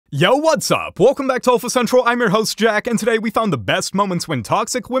Yo, what's up? Welcome back to Alpha Central. I'm your host, Jack, and today we found the best moments when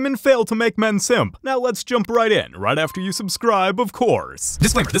toxic women fail to make men simp. Now let's jump right in, right after you subscribe, of course.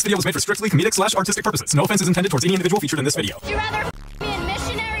 Disclaimer, this video was made for strictly comedic/artistic purposes. No offense is intended towards any individual featured in this video. Would you rather be a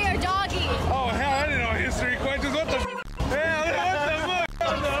missionary or doggy? Oh, hell, I didn't know history questions. What the hell, what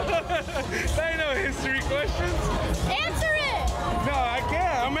the fuck? I know history questions. Answer it! No, I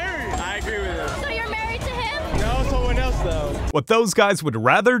can't. I'm married. I agree with it. So you're married to him? No, someone else, though. What those guys would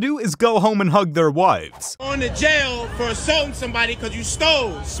rather do is go home and hug their wives. Going to jail for assaulting somebody because you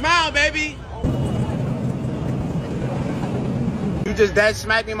stole. Smile, baby. You just dead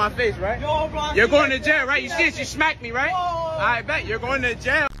smacked me in my face, right? You're going to jail, right? You see it? She smacked me, right? I bet you're going to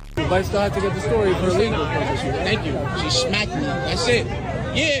jail. But still have to get the story for legal purposes. Thank you. She smacked me. That's it.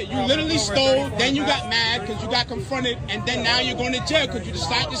 Yeah, you literally stole, then you got mad because you got confronted, and then now you're going to jail because you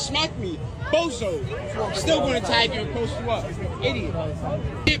decided to smack me. Bozo. Still going to tag you and post you up. Idiot.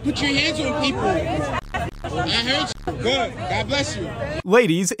 Yeah, put your hands on people. I heard you. Good. God bless you.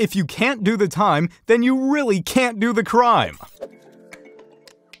 Ladies, if you can't do the time, then you really can't do the crime.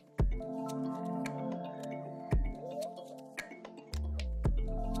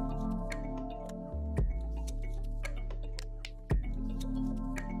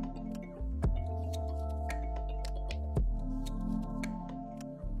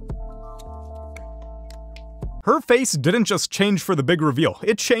 Her face didn't just change for the big reveal,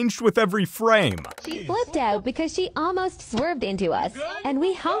 it changed with every frame. She flipped out because she almost swerved into us, and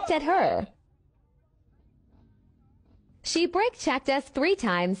we honked at her. She brake-checked us 3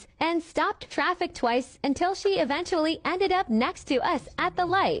 times and stopped traffic twice until she eventually ended up next to us at the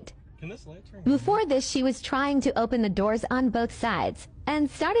light. Before this, she was trying to open the doors on both sides and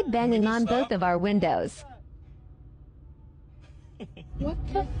started banging on both of our windows. What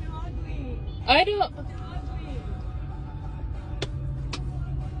the? I don't...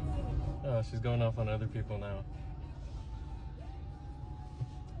 Oh, she's going off on other people now.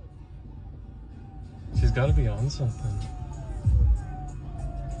 She's got to be on something.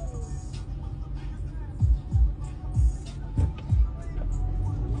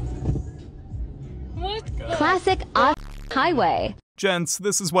 What? Classic off-highway. Gents,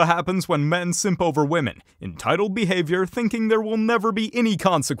 this is what happens when men simp over women. Entitled behavior, thinking there will never be any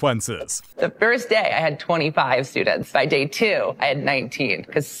consequences. The first day, I had 25 students. By day 2, I had 19,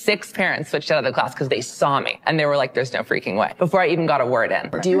 because 6 parents switched out of the class because they saw me, and they were like, there's no freaking way, before I even got a word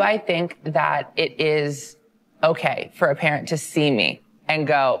in. Do I think that it is okay for a parent to see me and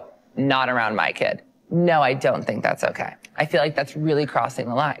go, not around my kid? No, I don't think that's okay. I feel like that's really crossing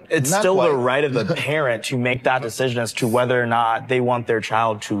the line. It's still the right of the parent to make that decision as to whether or not they want their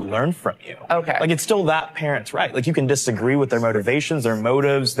child to learn from you. Okay. Like, it's still that parent's right. Like, you can disagree with their motivations, their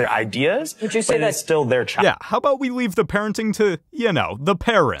motives, their ideas, Would you say but it's still their child. Yeah, how about we leave the parenting to, you know, the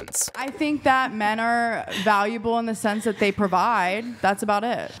parents? I think that men are valuable in the sense that they provide. That's about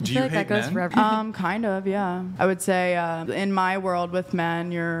it. Do you hate men? Kind of, yeah. I would say in my world with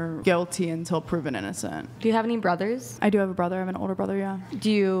men, you're guilty until proven innocent. Do you have any brothers? I do have a brother. I have an older brother, yeah.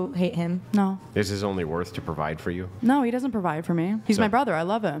 Do you hate him? No. Is his only worth to provide for you? No, he doesn't provide for me. He's my brother. I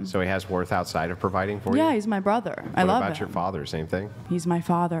love him. So he has worth outside of providing for you? Yeah, he's my brother. I love him. What about your father? Same thing? He's my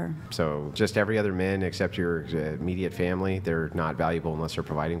father. So just every other man except your immediate family, they're not valuable unless they're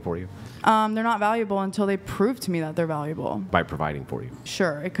providing for you? They're not valuable until they prove to me that they're valuable. By providing for you?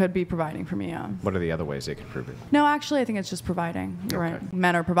 Sure, it could be providing for me, yeah. What are the other ways they could prove it? No, actually, I think it's just providing. You're right.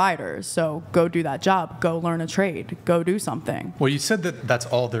 Men are providers, so go do that job. Go learn a trade. Go do something. Well, you said that that's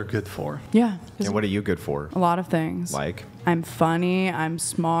all they're good for. Yeah. And what are you good for? A lot of things. Like? I'm funny. I'm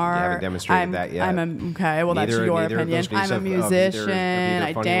smart. You haven't demonstrated that yet. Okay, well, that's your opinion. I'm a musician.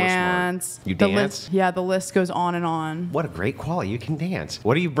 I dance. You dance? Yeah, the list goes on and on. What a great quality. You can dance.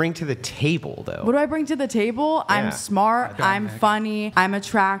 What do you bring to the table, though? What do I bring to the table? Yeah. I'm smart. I'm funny. I'm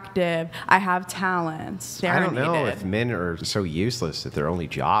attractive. I have talents. I don't know if men are so useless that their only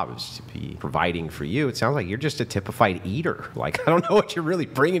job is to be providing for you. It sounds like you're just a typified eater. Like, I don't know what you're really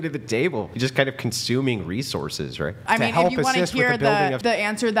bringing to the table. You're just kind of consuming resources, right? I mean, if you want to hear the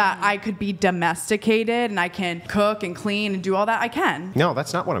answer that I could be domesticated and I can cook and clean and do all that, I can. No,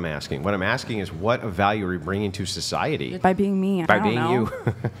 that's not what I'm asking. What I'm asking is what value are you bringing to society? By being me. By being you.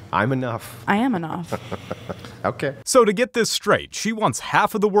 I'm enough. I am enough. Okay. So to get this straight, she wants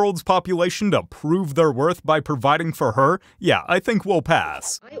half of the world's population to prove their worth by providing for her? Yeah, I think we'll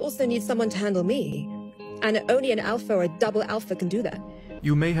pass. I also need someone to handle me. And only an alpha or a double alpha can do that.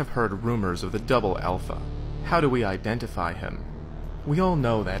 You may have heard rumors of the double alpha. How do we identify him? We all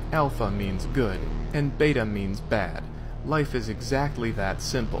know that alpha means good and beta means bad. Life is exactly that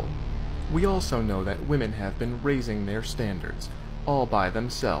simple. We also know that women have been raising their standards. all by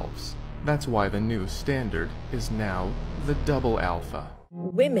themselves. That's why the new standard is now the double alpha.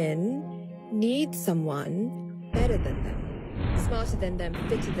 Women need someone better than them, smarter than them,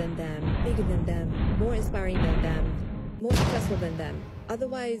 fitter than them, bigger than them, more inspiring than them, more successful than them.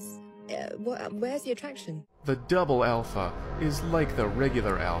 Otherwise, where's the attraction? The double alpha is like the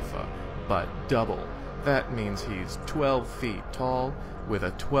regular alpha, but double. That means he's 12 feet tall with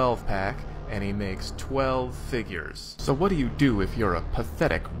a 12-pack and he makes 12 figures. So what do you do if you're a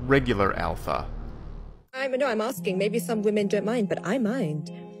pathetic regular alpha? I'm asking. Maybe some women don't mind, but I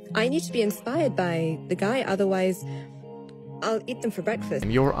mind. I need to be inspired by the guy, otherwise I'll eat them for breakfast.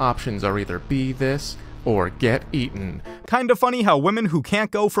 And your options are either be this or get eaten. Kinda funny how women who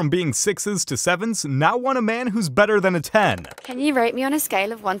can't go from being 6s to 7s now want a man who's better than a 10. Can you rate me on a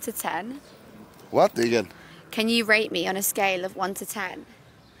scale of 1 to 10? What again? Can you rate me on a scale of 1 to 10?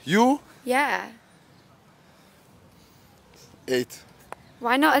 You? Yeah. 8.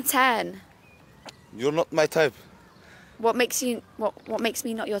 Why not a 10? You're not my type. What makes me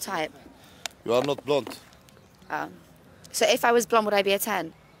not your type? You are not blonde. So if I was blonde, would I be a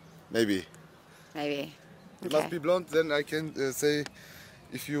 10? Maybe. Maybe. You Okay. must be blonde, then I can say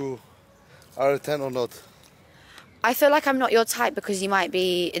if you are a 10 or not. I feel like I'm not your type because you might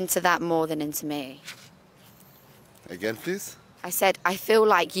be into that more than into me. Again, please? I said, I feel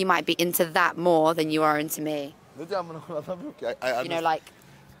like you might be into that more than you are into me. I You know, like,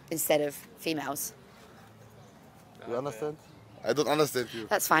 instead of females. You understand? I don't understand you.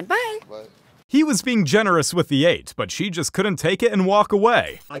 That's fine. Bye. Bye. He was being generous with the 8, but she just couldn't take it and walk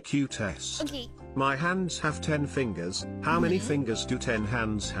away. IQ test. Okay. My hands have 10 fingers. How many fingers do 10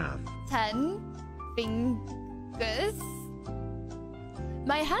 hands have? 10 fingers.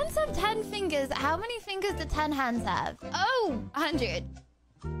 My hands have 10 fingers. How many fingers do 10 hands have? Oh, 100.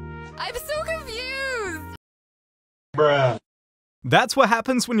 I'm so confused. Bruh. That's what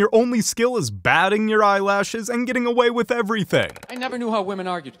happens when your only skill is batting your eyelashes and getting away with everything. I never knew how women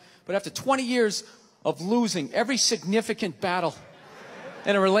argued, but after 20 years of losing every significant battle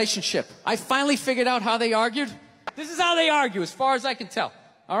in a relationship, I finally figured out how they argued. This is how they argue, as far as I can tell.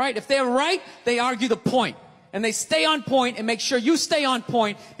 All right? If they're right, they argue the point. And they stay on point and make sure you stay on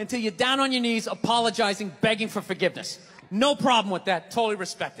point until you're down on your knees, apologizing, begging for forgiveness. No problem with that. Totally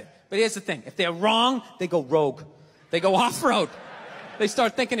respect it. But here's the thing. If they're wrong, they go rogue. They go off-road. They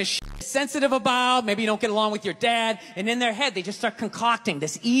start thinking of shit sensitive about, maybe you don't get along with your dad, and in their head they just start concocting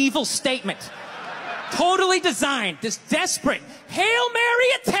this evil statement. Totally designed, this desperate Hail Mary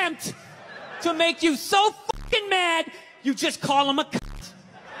attempt to make you so fucking mad, you just call them a cunt.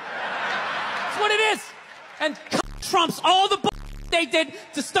 That's what it is. And cunt trumps all the they did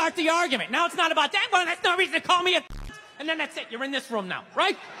to start the argument. Now it's not about that, well, that's no reason to call me a cunt. And then that's it, you're in this room now,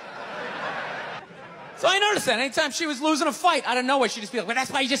 right? So I noticed that anytime she was losing a fight, out of nowhere, she'd just be like, well, that's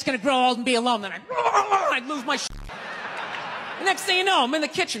why you're just going to grow old and be alone. Then I'd lose my shit. The next thing you know, I'm in the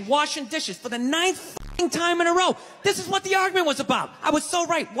kitchen washing dishes for the 9th time in a row. This is what the argument was about. I was so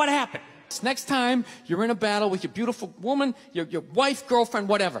right. What happened? Next time you're in a battle with your beautiful woman, your wife, girlfriend,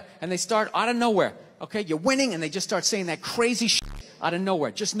 whatever, and they start out of nowhere, okay? You're winning, and they just start saying that crazy shit out of nowhere.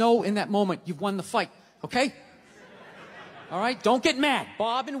 Just know in that moment you've won the fight, okay? All right? Don't get mad.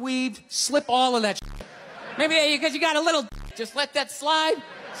 Bob and weave, slip all of that shit. Maybe because you got a little, just let that slide.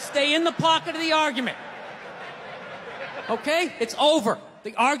 Stay in the pocket of the argument. Okay? It's over.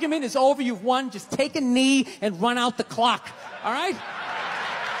 The argument is over. You've won. Just take a knee and run out the clock. All right?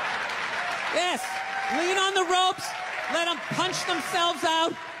 Yes. Lean on the ropes. Let them punch themselves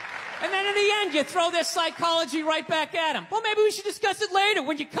out. And then in the end, you throw their psychology right back at them. Well, maybe we should discuss it later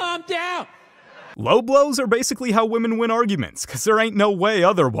when you calm down. Low blows are basically how women win arguments, because there ain't no way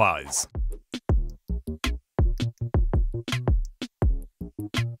otherwise.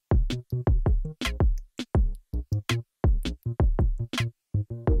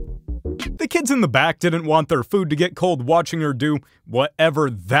 The kids in the back didn't want their food to get cold watching her do whatever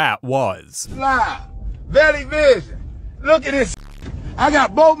that was. Live, Valley Vision. Look at this. I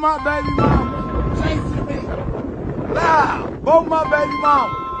got both my baby mamas chasing me. Live, both my baby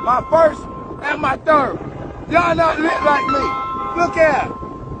mamas. My first and my third. Y'all not lit like me. Look at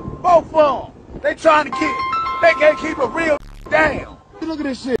them. Both of them. They trying to keep, they can't keep a real down. Look at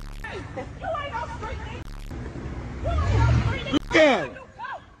this shit. Look at him.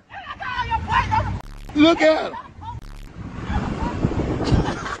 Look at him.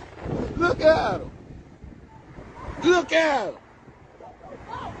 Look at him. Look at him.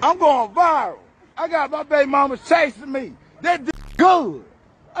 I'm going viral. I got my baby mamas chasing me. That good.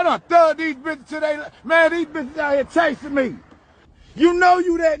 I done thug these bitches today. Man, these bitches out here chasing me. You know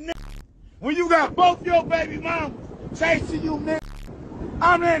you that nigga when you got both your baby mamas chasing you, nigga.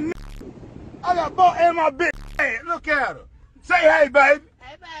 I'm that nigga. I got both and my bitch bad. Look at her. Say hey, baby.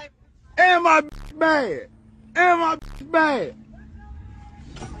 Hey, baby. And my bitch bad. And my bitch bad.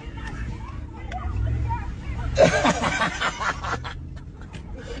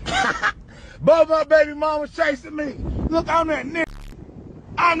 Both my baby mamas chasing me. Look, I'm that nigga.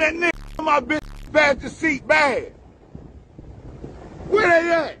 I'm that nigga. My bitch bad to seat bad. Where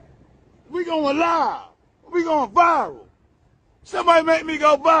they at? We going live. We going viral. Somebody make me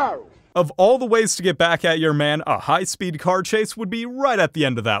go viral. Of all the ways to get back at your man, a high-speed car chase would be right at the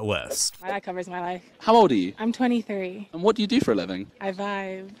end of that list. That covers my life. How old are you? I'm 23. And what do you do for a living? I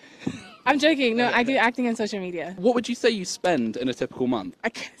vibe. I'm joking. No, I do acting and social media. What would you say you spend in a typical month? I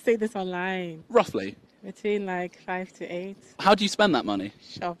can't say this online. Roughly? Between like 5 to 8. How do you spend that money?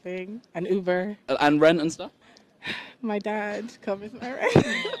 Shopping and Uber. And rent and stuff? My dad covers my rent.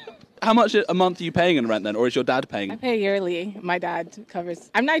 How much a month are you paying in rent then, or is your dad paying? I pay yearly. My dad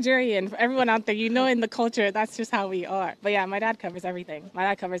covers. I'm Nigerian. For everyone out there, you know, in the culture, that's just how we are. But yeah, my dad covers everything. My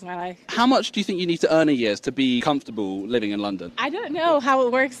dad covers my life. How much do you think you need to earn a year to be comfortable living in London? I don't know how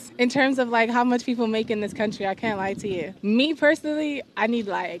it works in terms of like how much people make in this country. I can't lie to you. Me personally, I need a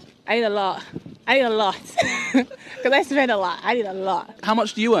lot. I need a lot. Because I spend a lot. I need a lot. How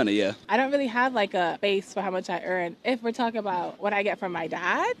much do you earn a year? I don't really have like a base for how much I earn. If we're talking about what I get from my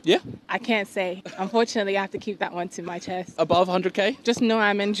dad, yeah, I can't say. Unfortunately, I have to keep that one to my chest. Above 100K? Just know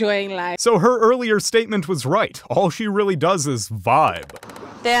I'm enjoying life. So her earlier statement was right. All she really does is vibe.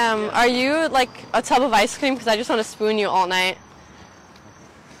 Damn, are you like a tub of ice cream? Because I just want to spoon you all night.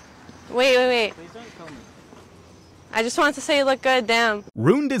 Wait. Please don't kill me. I just wanted to say you look good, damn.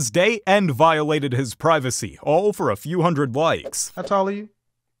 Ruined his day and violated his privacy, all for a few hundred likes. How tall are you?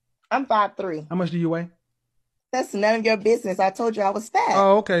 I'm 5'3". How much do you weigh? That's none of your business. I told you I was fat.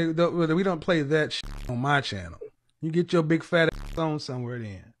 Oh, okay. We don't play that shit on my channel. You get your big fat ass on somewhere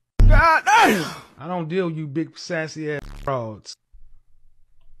then. God damn! I don't deal with you big sassy ass frauds.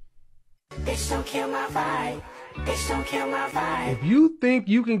 Bitch, don't kill my vibe. Bitch, don't kill my vibe. If you think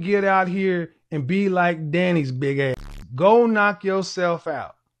you can get out here and be like Danny's big ass, go knock yourself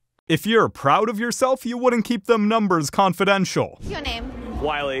out. If you're proud of yourself, you wouldn't keep them numbers confidential. What's your name?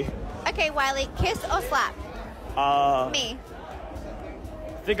 Wiley. Okay, Wiley, kiss or slap? Me. I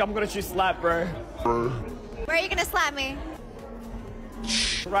think I'm gonna choose slap, bro. Where are you gonna slap me?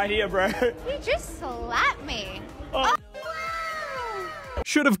 Right here, bro. You just slapped me. Oh.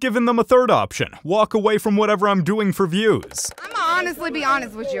 Should have given them a third option. Walk away from whatever I'm doing for views. I'm gonna honestly be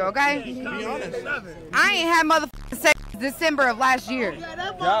honest with you, okay? Be honest. I ain't had motherfucking sex December of last year.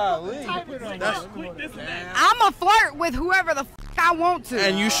 I'm a flirt with whoever the fuck I want to.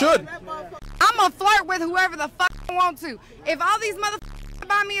 And you should. I'm a flirt with whoever the fuck I want to. If all these motherfuckers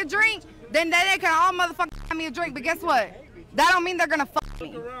buy me a drink, then they can all motherfuckers buy me a drink. But guess what? That don't mean they're gonna fuck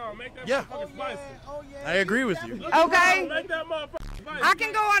me. Yeah. I agree with you. Okay? I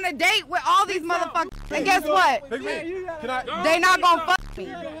can go on a date with all these motherfuckers, and guess what? They not gonna fuck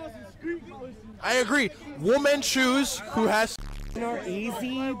me. I agree. Women choose who has. Men are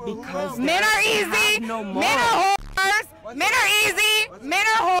easy because men are easy. Men are whores. Men are easy. Men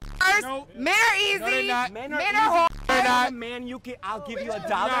are whores. Men are easy. Men are whores. Man, I'll give you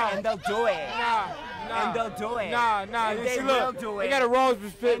 $1 and they'll do it. And they'll do it. They will do it. They got a wrong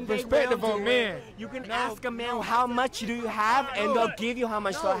perspective on men. You can ask a man how much do you have, and they'll give you how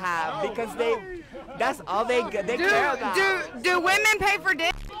much they'll have because that's all they care about. Do women pay for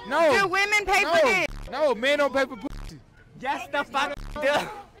dick? No. Do women pay for dick? No, men don't pay for pussy. Yes, the fuck do.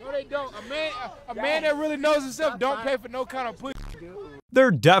 No, they don't. A man that really knows himself don't pay for no kind of pussy.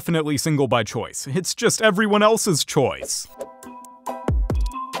 They're definitely single by choice. It's just everyone else's choice.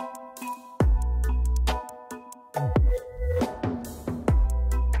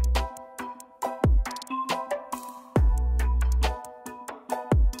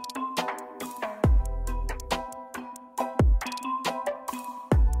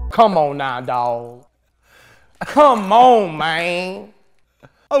 Come on now, dawg. Come on, man.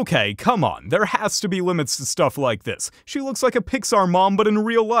 Okay, come on. There has to be limits to stuff like this. She looks like a Pixar mom, but in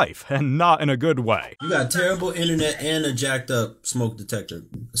real life, and not in a good way. You got terrible internet and a jacked up smoke detector.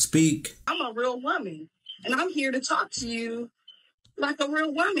 Speak. I'm a real woman, and I'm here to talk to you like a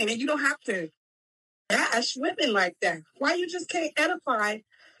real woman, and you don't have to bash women like that. Why you just can't edify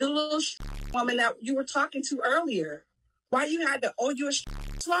the little woman that you were talking to earlier? Why you had to, you're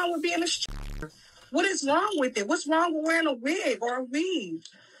what's wrong with being a What is wrong with it? What's wrong with wearing a wig or a weave?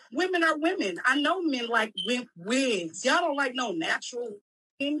 Women are women. I know men like wigs. Y'all don't like no natural.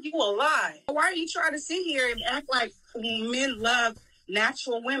 You a lie. Why are you trying to sit here and act like men love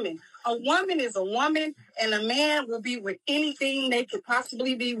natural women? A woman is a woman, and a man will be with anything they could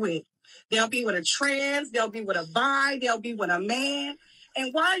possibly be with. They'll be with a trans, they'll be with a bi, they'll be with a man.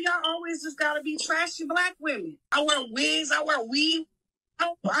 And why y'all always just gotta be trashy black women? I wear wigs, I wear weave.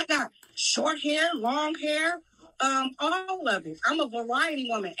 I got short hair, long hair, all of it. I'm a variety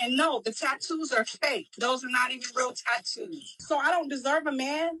woman. And no, the tattoos are fake. Those are not even real tattoos. So I don't deserve a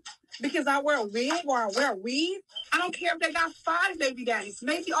man because I wear a wig or I wear a weave. I don't care if they got 5 baby daddies.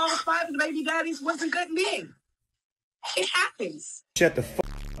 Maybe all 5 of the baby daddies wasn't good men. It happens. Shut the fuck.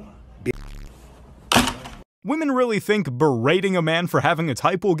 Women really think berating a man for having a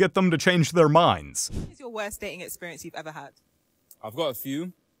type will get them to change their minds. What is your worst dating experience you've ever had? I've got a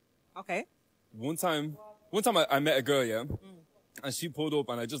few. Okay. One time I met a girl, yeah, and she pulled up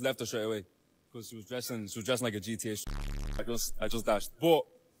and I just left her straight away because she was dressing like a GTA. I just dashed. But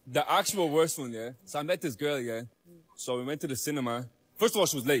the actual worst one, yeah. So I met this girl, yeah. So we went to the cinema. First of all,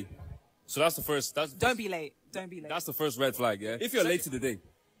 she was late. So that's the first. Don't be late. Don't be late. That's the first red flag, yeah. If you're late to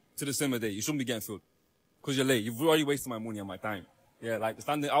the cinema date, you shouldn't be getting food because you're late. You've already wasted my money and my time. Yeah, like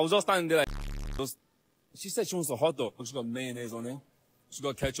I was just standing there like. She said she wants a hot dog, but she got mayonnaise on it. She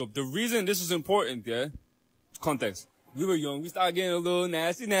got ketchup. The reason this is important, yeah, context. We were young. We started getting a little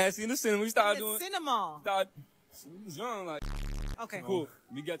nasty in the cinema. We started doing cinema. We was young, like. Okay. Cool.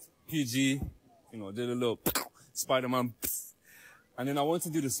 We get PG, did a little Spider-Man, and then I wanted to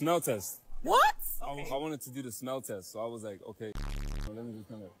do the smell test. What? I wanted to do the smell test, so I was like, okay, let me just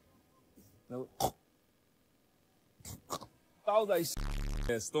kind of. I was like,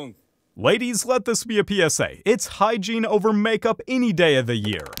 yeah, stunk. Ladies, let this be a PSA. It's hygiene over makeup any day of the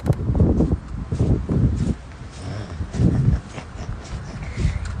year.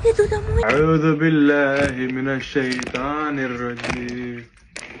 أعوذ بالله من الشيطان الرجيم.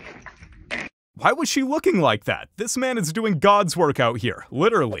 Why was she looking like that? This man is doing God's work out here,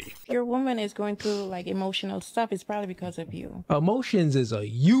 literally. If your woman is going through like emotional stuff, it's probably because of you. Emotions is a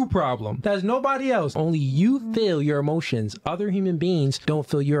you problem. That's nobody else. Only you feel your emotions. Other human beings don't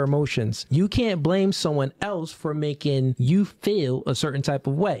feel your emotions. You can't blame someone else for making you feel a certain type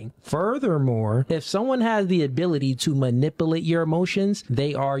of way. Furthermore, if someone has the ability to manipulate your emotions,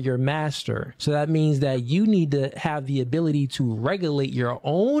 they are your master. So that means that you need to have the ability to regulate your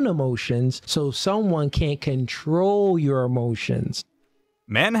own emotions so someone can't control your emotions.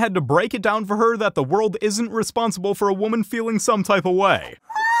 Man had to break it down for her that the world isn't responsible for a woman feeling some type of way.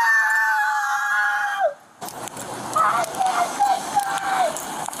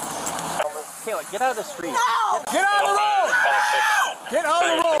 Kayla, get out of the street. No! Get out of the road! Get out of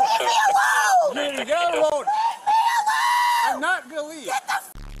the road! Leave me alone! Get out of the road! Leave me alone! I'm not gonna leave. Get the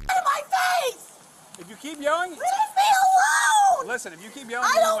f out of my face! If you keep yelling... Leave me alone! Listen, if you keep yelling...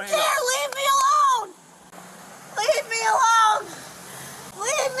 I don't care! Leave me alone! Leave me alone!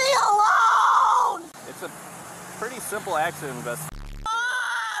 Leave me alone! It's a pretty simple accident investigation.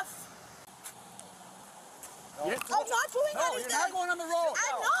 I'm not doing anything! You're not going on the road!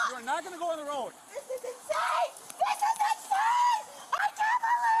 I'm not! You're not gonna go on the road! This is insane! This is insane! I can't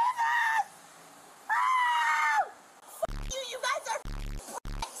believe it! Ah! F you! You guys are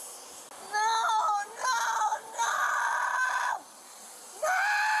No!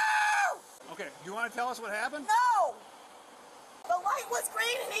 Okay, do you want to tell us what happened? No! The light was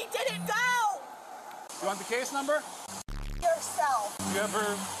green and he didn't go! You want the case number? Yourself. Do you have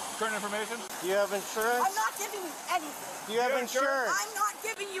her current information? Do you have insurance? I'm not giving you anything. Do you have insurance? I'm not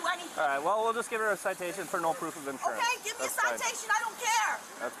giving you anything. All right, well, we'll just give her a citation for no proof of insurance. Okay, give me a citation. I don't care.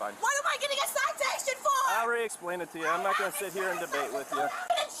 That's fine. What am I getting a citation for? I already explained it to you. I'm not going to sit here and debate with you. An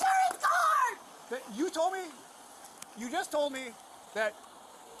insurance card! You just told me that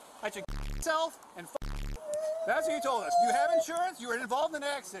I should myself and That's what you told us. You have insurance. You were involved in an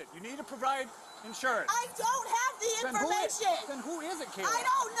accident. You need to provide insurance. I don't have the information. Then who is it, Kayla? I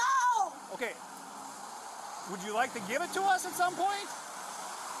don't know. Okay. Would you like to give it to us at some point?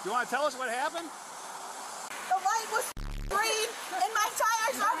 Do you want to tell us what happened? The light was green and my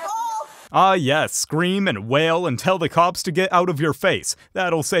tires are full. Ah yes, scream and wail and tell the cops to get out of your face.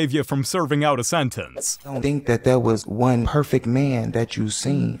 That'll save you from serving out a sentence. Don't think that there was one perfect man that you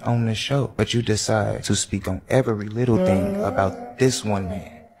seen on the show, but you decide to speak on every little thing about this one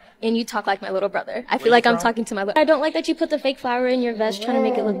man. And you talk like my little brother. I feel like I'm talking to my I don't like that you put the fake flower in your vest trying to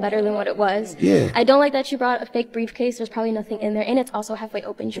make it look better than what it was. Yeah. I don't like that you brought a fake briefcase. There's probably nothing in there. And it's also halfway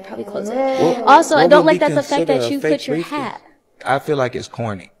open. You should probably close it. Also, I don't like that the fact that you put your hat. I feel like it's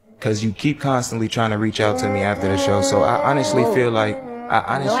corny. Because you keep constantly trying to reach out to me after the show. So I honestly feel like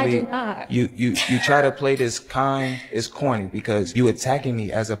honestly, No, I do not. you try to play this kind, it's corny because you attacking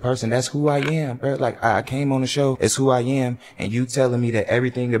me as a person. That's who I am, bro. Like, I came on the show, it's who I am, and you telling me that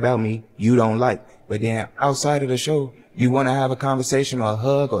everything about me you don't like. But then outside of the show, you want to have a conversation or a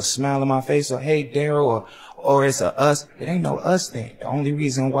hug or smile in my face or, hey, Daryl, or it's a us. It ain't no us thing. The only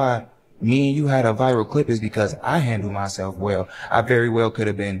reason why me and you had a viral clip is because I handle myself well. I very well could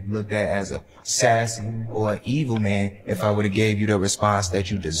have been looked at as a sassy or an evil man if I would have gave you the response that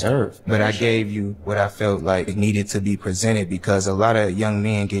you deserve. But I gave you what I felt like it needed to be presented because a lot of young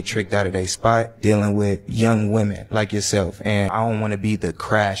men get tricked out of their spot dealing with young women like yourself. And I don't want to be the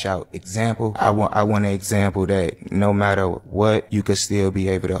crash out example. I want an example that no matter what, you could still be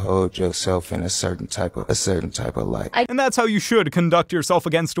able to hold yourself in a certain type of light. And that's how you should conduct yourself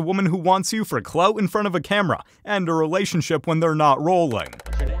against a woman who wants you for clout in front of a camera and a relationship when they're not rolling.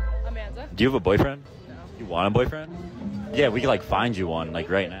 Do you have a boyfriend? No. You want a boyfriend? Yeah, we could like find you one like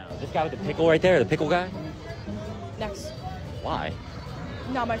right now. This guy with the pickle right there, the pickle guy? Next. Why?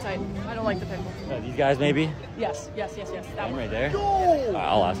 Not my type. I don't like the pickle. These guys maybe? Yes. That one right there?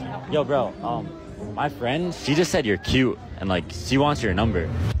 I'll ask him. Yo, bro, my friend, she just said you're cute and like she wants your number.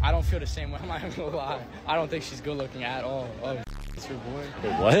 I don't feel the same way. I'm not gonna lie. I don't think she's good looking at all. Oh, it's your boy.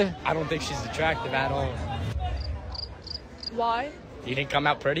 Wait, what? I don't think she's attractive at all. Why? You didn't come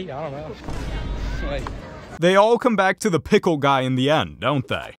out pretty? I don't know. Like, they all come back to the pickle guy in the end, don't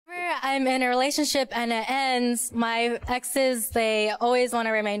they? I'm in a relationship and it ends, my exes, they always want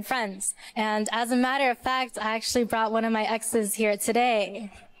to remain friends. And as a matter of fact, I actually brought one of my exes here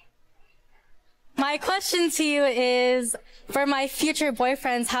today. My question to you is, for my future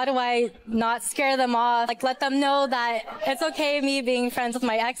boyfriends, how do I not scare them off? Like, let them know that it's okay me being friends with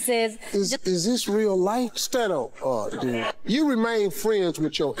my exes. Is this real life? Stand up, dude. You remain friends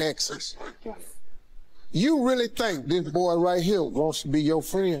with your exes. Yes. You really think this boy right here wants to be your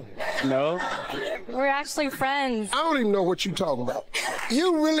friend? No. We're actually friends. I don't even know what you're talking about.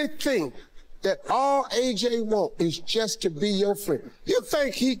 You really think that all AJ wants is just to be your friend? You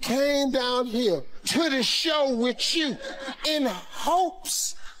think he came down here to the show with you in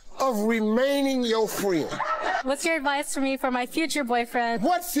hopes of remaining your friend? What's your advice for me for my future boyfriend?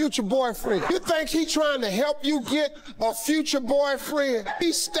 What future boyfriend? You think he trying to help you get a future boyfriend?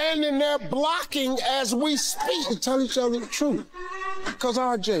 He's standing there blocking as we speak. We tell each other the truth. Because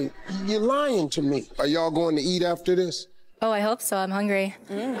RJ, you're lying to me. Are y'all going to eat after this? Oh, I hope so. I'm hungry.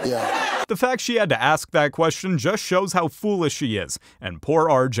 Yeah. The fact she had to ask that question just shows how foolish she is. And poor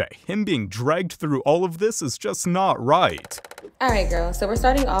RJ, him being dragged through all of this is just not right. Alright girls, so we're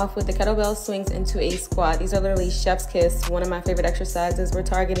starting off with the kettlebell swings into a squat. These are literally chef's kiss, one of my favorite exercises. We're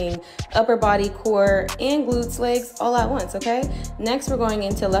targeting upper body, core, and glutes, legs all at once, okay? Next, we're going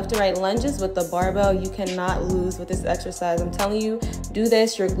into left to right lunges with the barbell. You cannot lose with this exercise. I'm telling you, do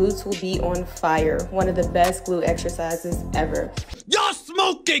this, your glutes will be on fire. One of the best glute exercises ever. Y'all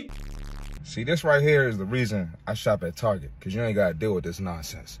smoking! See, this right here is the reason I shop at Target, because you ain't got to deal with this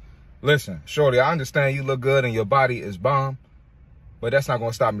nonsense. Listen, shorty, I understand you look good and your body is bomb, but that's not going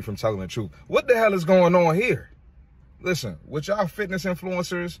to stop me from telling the truth. What the hell is going on here? Listen, with y'all fitness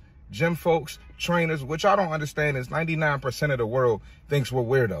influencers, gym folks, trainers, what y'all don't understand is 99% of the world thinks we're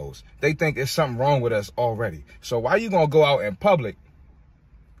weirdos. They think there's something wrong with us already. So why you going to go out in public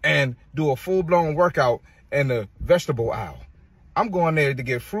and do a full-blown workout in the vegetable aisle? I'm going there to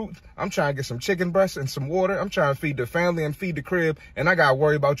get fruit. I'm trying to get some chicken breasts and some water. I'm trying to feed the family and feed the crib. And I got to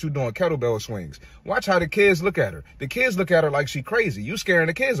worry about you doing kettlebell swings. Watch how the kids look at her. The kids look at her like she crazy. You scaring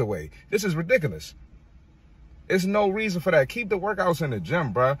the kids away. This is ridiculous. There's no reason for that. Keep the workouts in the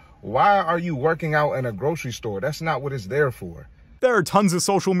gym, bruh. Why are you working out in a grocery store? That's not what it's there for. There are tons of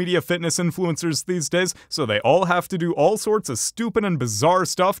social media fitness influencers these days, so they all have to do all sorts of stupid and bizarre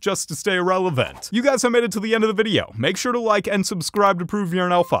stuff just to stay relevant. You guys have made it to the end of the video. Make sure to like and subscribe to prove you're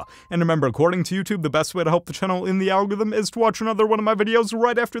an alpha. And remember, according to YouTube, the best way to help the channel in the algorithm is to watch another one of my videos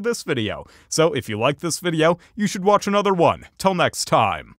right after this video. So if you like this video, you should watch another one. Till next time.